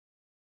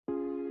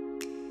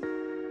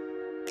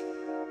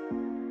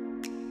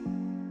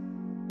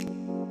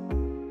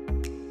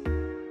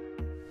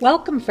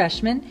Welcome,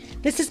 freshmen.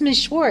 This is Ms.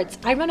 Schwartz.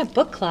 I run a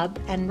book club,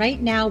 and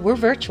right now we're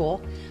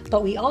virtual,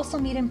 but we also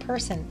meet in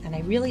person, and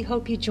I really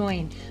hope you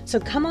join. So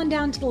come on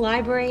down to the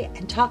library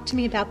and talk to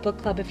me about book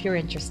club if you're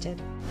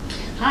interested.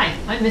 Hi,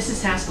 I'm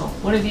Mrs. Haskell,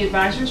 one of the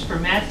advisors for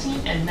Math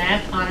Team and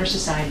Math Honor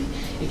Society.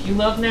 If you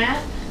love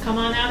math, come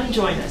on out and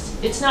join us.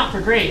 It's not for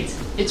grades,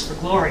 it's for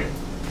glory.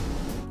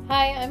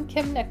 Hi, I'm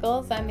Kim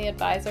Nichols. I'm the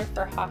advisor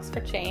for Hawks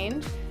for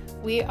Change.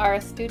 We are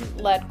a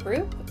student-led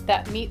group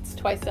that meets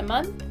twice a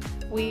month.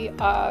 We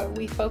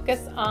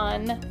focus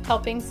on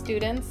helping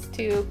students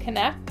to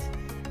connect,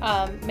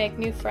 make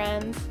new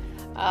friends,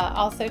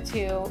 also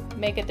to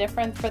make a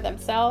difference for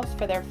themselves,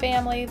 for their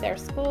family, their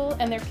school,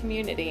 and their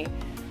community.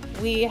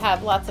 We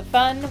have lots of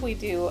fun. We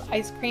do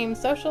ice cream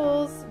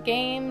socials,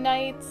 game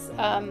nights,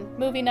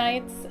 movie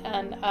nights,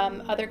 and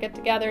other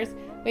get-togethers.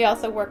 We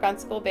also work on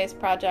school-based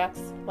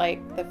projects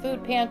like the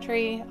food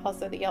pantry,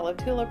 also the Yellow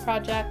Tulip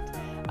Project.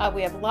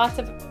 We have lots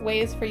of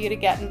ways for you to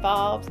get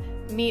involved,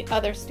 meet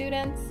other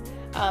students,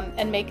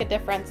 and make a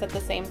difference at the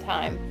same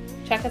time.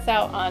 Check us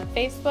out on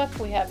Facebook.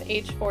 We have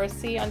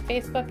H4C on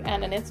Facebook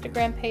and an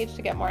Instagram page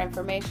to get more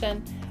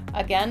information.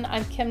 Again,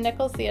 I'm Kim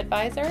Nichols, the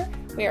advisor.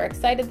 We are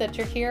excited that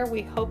you're here.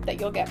 We hope that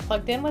you'll get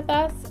plugged in with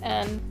us,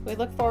 and we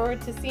look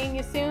forward to seeing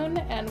you soon,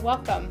 and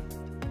welcome.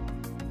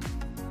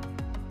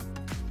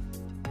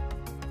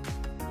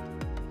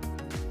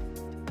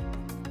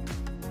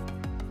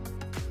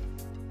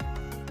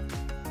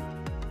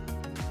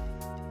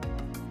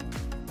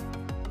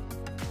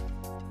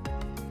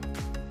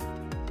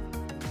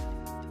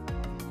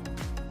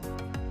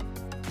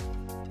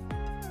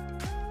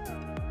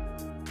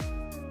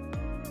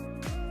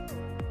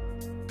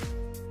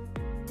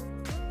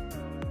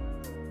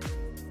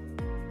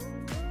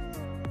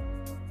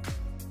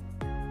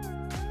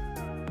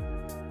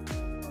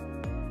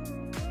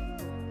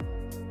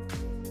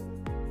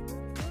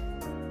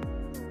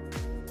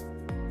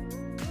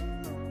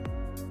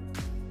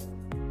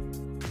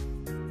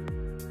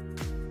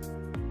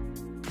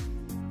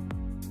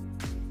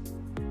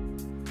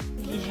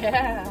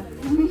 Yeah.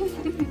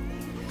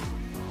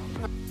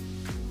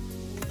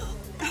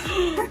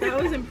 That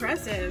was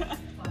impressive.